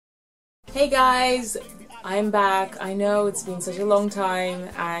Hey guys, I'm back. I know it's been such a long time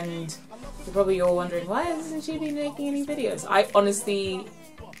and you're probably all wondering why hasn't she been making any videos? I honestly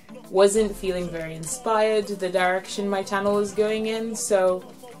wasn't feeling very inspired the direction my channel is going in, so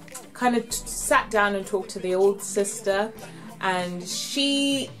kind of sat down and talked to the old sister, and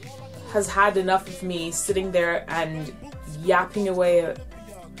she has had enough of me sitting there and yapping away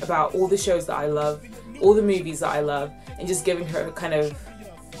about all the shows that I love, all the movies that I love, and just giving her kind of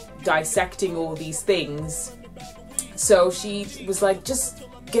dissecting all these things. So she was like, just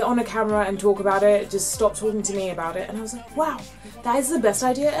get on a camera and talk about it, just stop talking to me about it. And I was like, wow, that is the best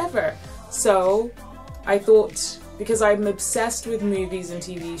idea ever. So I thought, because I'm obsessed with movies and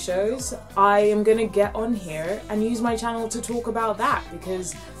TV shows, I am gonna get on here and use my channel to talk about that,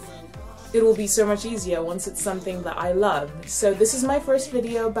 because it will be so much easier once it's something that I love. So this is my first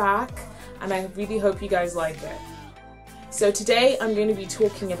video back and I really hope you guys like it. So today I'm going to be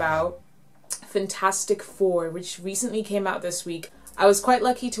talking about Fantastic Four, which recently came out this week. I was quite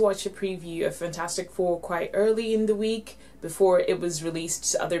lucky to watch a preview of Fantastic Four quite early in the week before it was released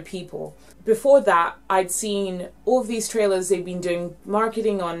to other people. Before that, I'd seen all of these trailers. They've been doing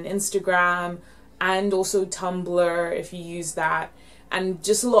marketing on Instagram and also Tumblr, if you use that, and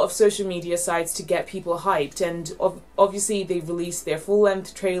just a lot of social media sites to get people hyped. And obviously they released their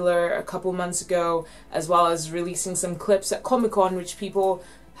full-length trailer a couple months ago, as well as releasing some clips at Comic-Con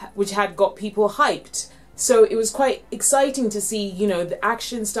which had got people hyped. So it was quite exciting to see, you know, the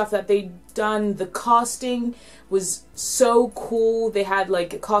action stuff that they'd done. The casting was so cool. They had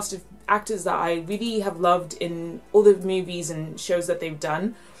like a cast of actors that I really have loved in all the movies and shows that they've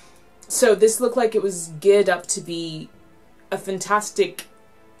done. So this looked like it was geared up to be a fantastic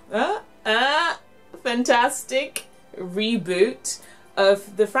reboot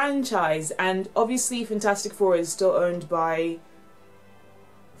of the franchise. And obviously Fantastic Four is still owned by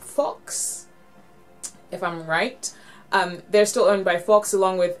Fox, if I'm right. They're still owned by Fox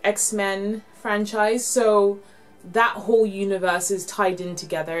along with X-Men franchise, so that whole universe is tied in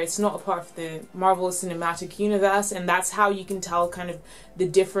together. It's not a part of the Marvel Cinematic Universe, and that's how you can tell kind of the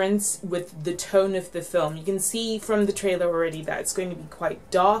difference with the tone of the film. You can see from the trailer already that it's going to be quite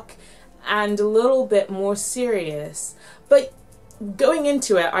dark and a little bit more serious. But going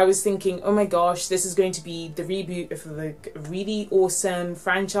into it, I was thinking, oh my gosh, this is going to be the reboot of a really awesome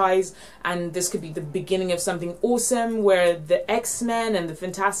franchise, and this could be the beginning of something awesome where the X-Men and the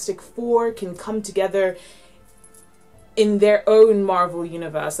Fantastic Four can come together in their own Marvel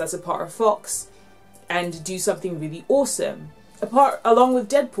universe that's a part of Fox and do something really awesome. Along with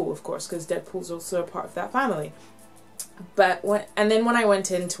Deadpool, of course, because Deadpool's also a part of that family. And then when I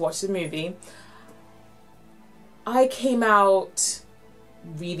went in to watch the movie, I came out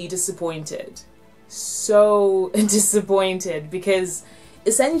really disappointed. So disappointed, because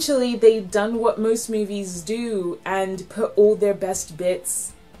essentially they've done what most movies do and put all their best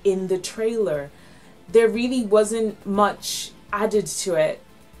bits in the trailer. There really wasn't much added to it.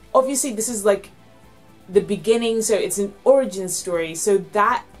 Obviously this is like the beginning, so it's an origin story, so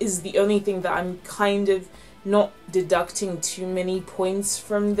that is the only thing that I'm kind of not deducting too many points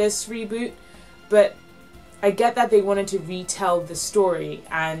from this reboot. But I get that they wanted to retell the story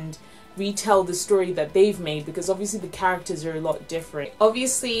and retell the story that they've made, because obviously the characters are a lot different.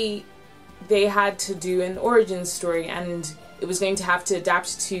 Obviously they had to do an origin story, and it was going to have to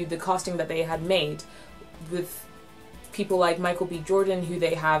adapt to the casting that they had made, with people like Michael B. Jordan, who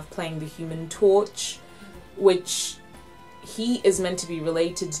they have playing the Human Torch, which he is meant to be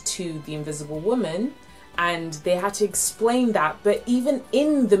related to the Invisible Woman, and they had to explain that. But even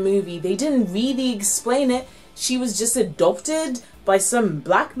in the movie, they didn't really explain it. She was just adopted by some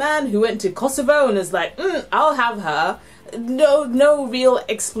black man who went to Kosovo and is like, I'll have her. No real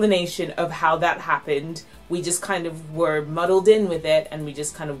explanation of how that happened. We just kind of were muddled in with it, and we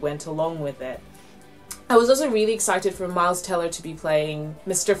just kind of went along with it. I was also really excited for Miles Teller to be playing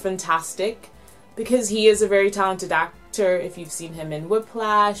Mr. Fantastic, because he is a very talented actor. If you've seen him in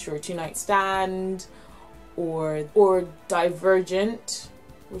Whiplash or Two Night Stand or Divergent,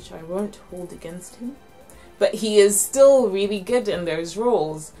 which I won't hold against him, but he is still really good in those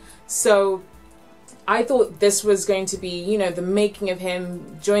roles. So I thought this was going to be, you know, the making of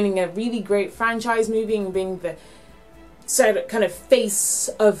him joining a really great franchise movie and being the sort of kind of face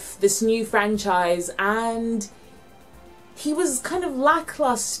of this new franchise, and he was kind of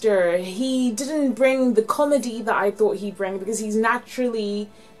lackluster. He didn't bring the comedy that I thought he'd bring, because he's naturally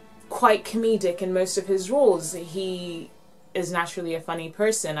quite comedic in most of his roles. He is naturally a funny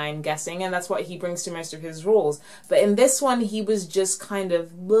person, I'm guessing, and that's what he brings to most of his roles. But in this one, he was just kind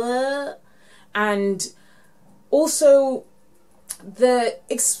of bleh. And also the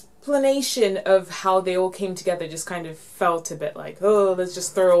explanation of how they all came together just kind of felt a bit like, oh, let's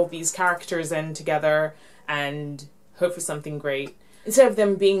just throw all these characters in together and hope for something great. Instead of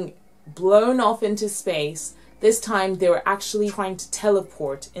them being blown off into space, this time they were actually trying to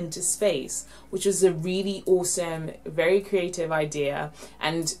teleport into space, which was a really awesome, very creative idea.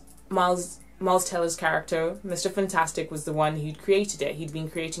 And Miles Teller's character, Mr. Fantastic, was the one who'd created it. He'd been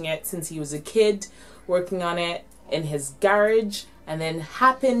creating it since he was a kid, working on it in his garage, and then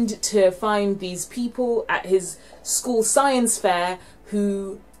happened to find these people at his school science fair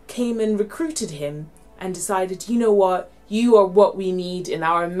who came and recruited him and decided, you know what, you are what we need in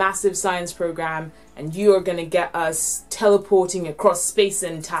our massive science program, and you are going to get us teleporting across space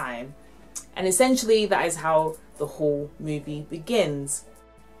and time. And essentially that is how the whole movie begins.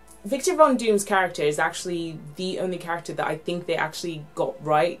 Victor Von Doom's character is actually the only character that I think they actually got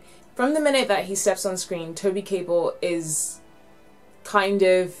right. From the minute that he steps on screen, Toby Cable is kind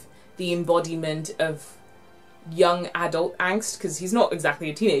of the embodiment of young adult angst, because he's not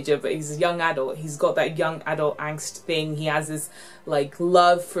exactly a teenager, but he's a young adult. He's got that young adult angst thing. He has this like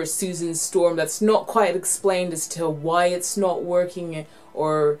love for Susan Storm that's not quite explained as to why it's not working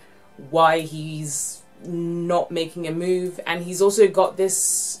or why he's not making a move. And he's also got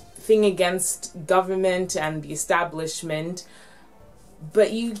this thing against government and the establishment,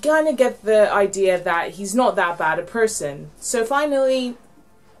 but you kind of get the idea that he's not that bad a person. So finally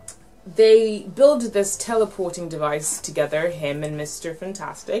they build this teleporting device together, him and Mr.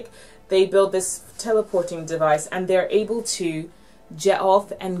 Fantastic. They build this teleporting device and they're able to jet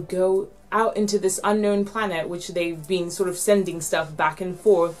off and go out into this unknown planet, which they've been sort of sending stuff back and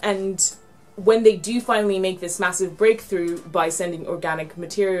forth. And when they do finally make this massive breakthrough by sending organic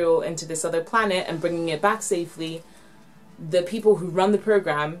material into this other planet and bringing it back safely, the people who run the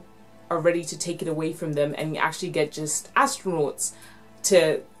program are ready to take it away from them and actually get just astronauts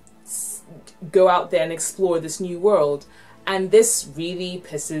to go out there and explore this new world. And this really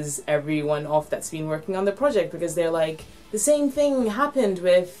pisses everyone off that's been working on the project, because they're like, the same thing happened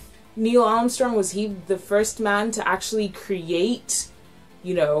with Neil Armstrong. Was he the first man to actually create,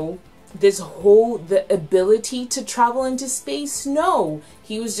 you know, the ability to travel into space? No,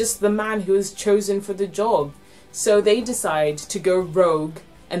 he was just the man who was chosen for the job. So they decide to go rogue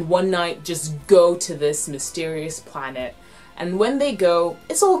and one night just go to this mysterious planet. And when they go,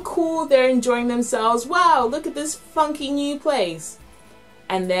 it's all cool, they're enjoying themselves. Wow, look at this funky new place.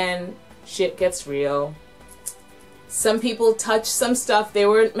 And then shit gets real. Some people touch some stuff they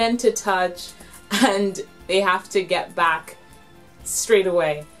weren't meant to touch, and they have to get back straight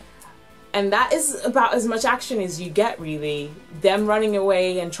away. And that is about as much action as you get, really. Them running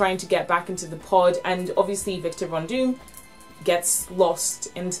away and trying to get back into the pod, and obviously Victor Von Doom gets lost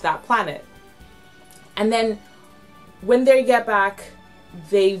into that planet. And then when they get back,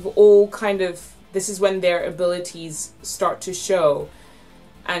 they've all kind of, this is when their abilities start to show,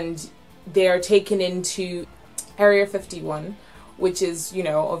 and they are taken into Area 51, which is, you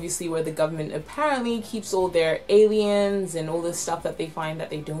know, obviously where the government apparently keeps all their aliens and all the stuff that they find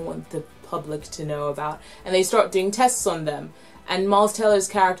that they don't want the public to know about, and they start doing tests on them. And Miles Teller's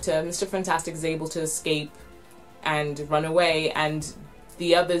character, Mr. Fantastic, is able to escape and run away, and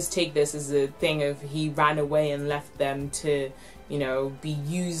the others take this as a thing of he ran away and left them to, you know, be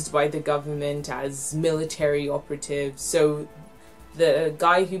used by the government as military operatives. So the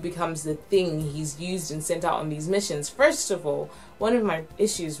guy who becomes the thing he's used and sent out on these missions. First of all, one of my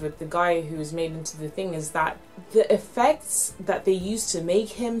issues with the guy who was made into the thing is that the effects that they used to make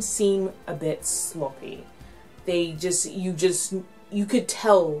him seem a bit sloppy. You could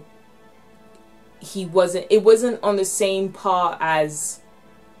tell it wasn't on the same par as,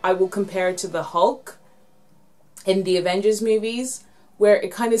 I will compare it to the Hulk in the Avengers movies, where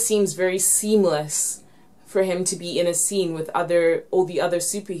it kind of seems very seamless for him to be in a scene with all the other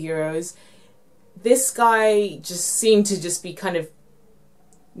superheroes. This guy just seemed to just be kind of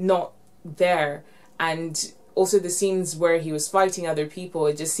not there. And also the scenes where he was fighting other people,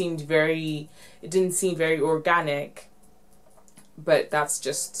 it didn't seem very organic. But that's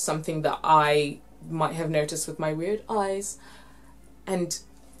just something that I might have noticed with my weird eyes. And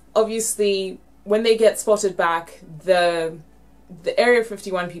obviously, when they get spotted back, the Area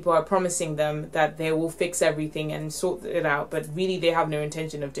 51 people are promising them that they will fix everything and sort it out, but really they have no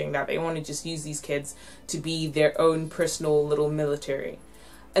intention of doing that. They want to just use these kids to be their own personal little military.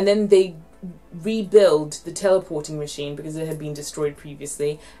 And then they rebuild the teleporting machine because it had been destroyed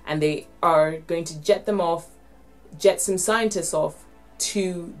previously, and they are going to jet some scientists off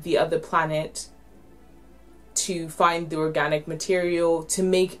to the other planet to find the organic material to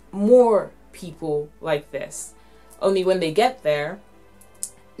make more people like this. Only when they get there,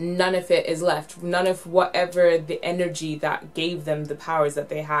 none of it is left. None of whatever the energy that gave them the powers that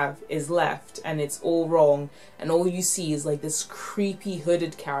they have is left, and it's all wrong, and all you see is like this creepy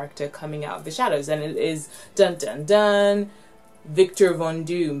hooded character coming out of the shadows, and it is dun dun dun Victor Von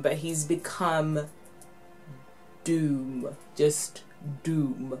Doom, but he's become Doom, just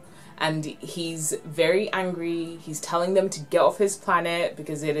Doom. And he's very angry. He's telling them to get off his planet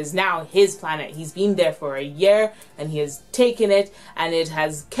because it is now his planet. He's been there for a year and he has taken it, and it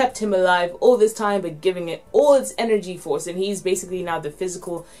has kept him alive all this time, but giving it all its energy force. And he's basically now the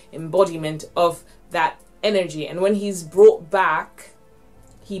physical embodiment of that energy. And when he's brought back,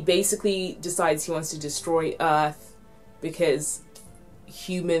 he basically decides he wants to destroy Earth because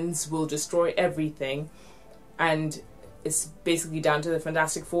humans will destroy everything. And it's basically down to the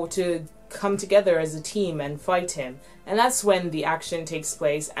Fantastic Four to come together as a team and fight him. And that's when the action takes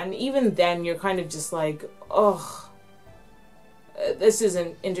place. And even then, you're kind of just like, oh, this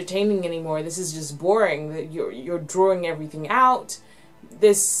isn't entertaining anymore. This is just boring. You're drawing everything out.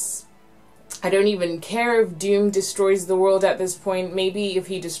 I don't even care if Doom destroys the world at this point. Maybe if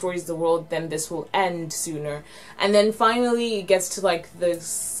he destroys the world, then this will end sooner. And then finally, it gets to like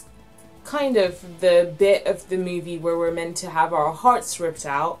this kind of the bit of the movie where we're meant to have our hearts ripped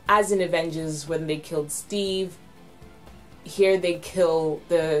out, as in Avengers when they killed Steve. Here they kill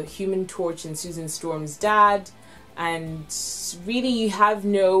the Human Torch and Susan Storm's dad, and really you have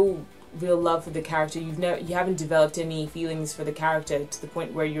no real love for the character. You haven't developed any feelings for the character to the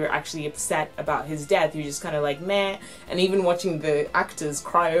point where you're actually upset about his death. You're just kind of like meh. And even watching the actors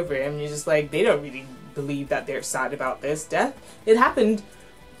cry over him, you're just like, they don't really believe that they're sad about this death. It happened.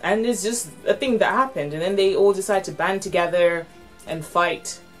 And it's just a thing that happened. And then they all decide to band together and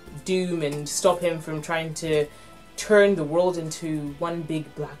fight Doom and stop him from trying to turn the world into one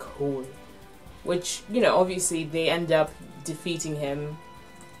big black hole. Which, you know, obviously they end up defeating him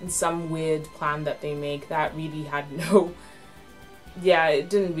in some weird plan that they make that really had no... yeah, it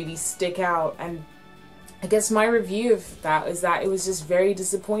didn't really stick out. And I guess my review of that is that it was just very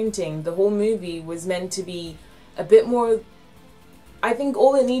disappointing. The whole movie was meant to be a bit more... I think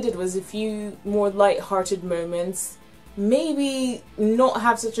all it needed was a few more light-hearted moments. Maybe not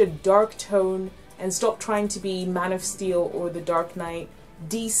have such a dark tone and stop trying to be Man of Steel or The Dark Knight.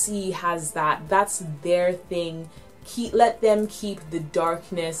 DC has that. That's their thing. Let them keep the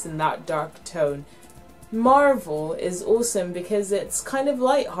darkness and that dark tone. Marvel is awesome because it's kind of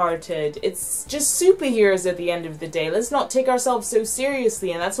light-hearted. It's just superheroes at the end of the day. Let's not take ourselves so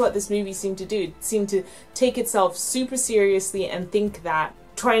seriously, and that's what this movie seemed to do. It seemed to take itself super seriously and think that,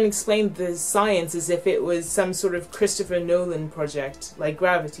 try and explain the science as if it was some sort of Christopher Nolan project, like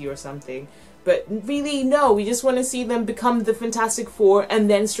Gravity or something. But really, no, we just want to see them become the Fantastic Four and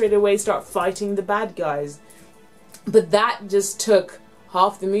then straight away start fighting the bad guys. But that just took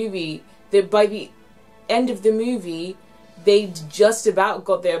half the movie. By the end of the movie, they just about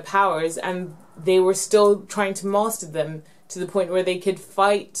got their powers and they were still trying to master them to the point where they could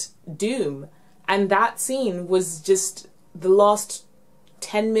fight Doom. And that scene was just the last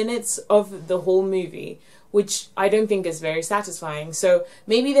 10 minutes of the whole movie, which I don't think is very satisfying. So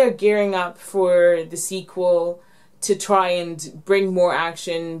maybe they're gearing up for the sequel to try and bring more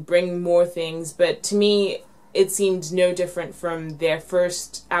action, bring more things, but to me it seemed no different from their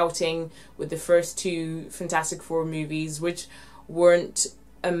first outing with the first two Fantastic Four movies, which weren't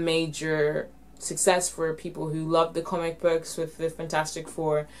a major success for people who loved the comic books with the Fantastic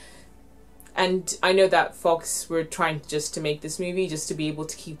Four. And I know that Fox were trying just to make this movie just to be able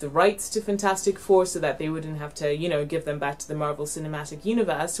to keep the rights to Fantastic Four so that they wouldn't have to, you know, give them back to the Marvel Cinematic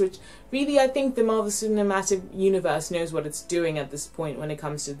Universe, which really I think the Marvel Cinematic Universe knows what it's doing at this point when it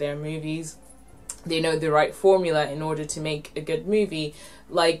comes to their movies. They know the right formula in order to make a good movie,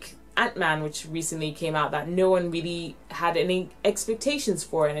 like Ant-Man, which recently came out that no one really had any expectations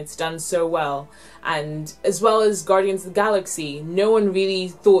for, and it's done so well. And as well as Guardians of the Galaxy, no one really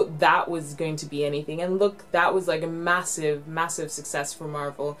thought that was going to be anything, and look, that was like a massive, massive success for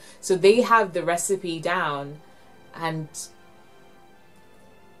Marvel. So they have the recipe down, and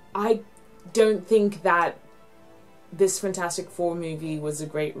I don't think that this Fantastic Four movie was a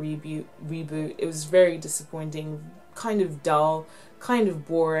great reboot. It was very disappointing, kind of dull, kind of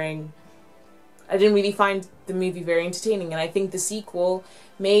boring. I didn't really find the movie very entertaining, and I think the sequel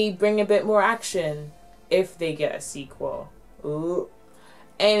may bring a bit more action if they get a sequel. Ooh.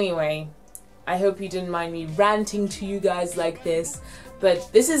 Anyway, I hope you didn't mind me ranting to you guys like this, but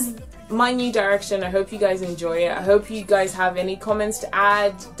this is my new direction. I hope you guys enjoy it. I hope you guys have any comments to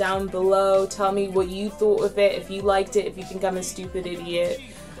add down below. Tell me what you thought of it, if you liked it, if you think I'm a stupid idiot.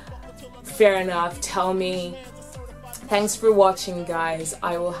 Fair enough, tell me. Thanks for watching, guys.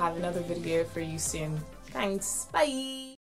 I will have another video for you soon. Thanks. Bye.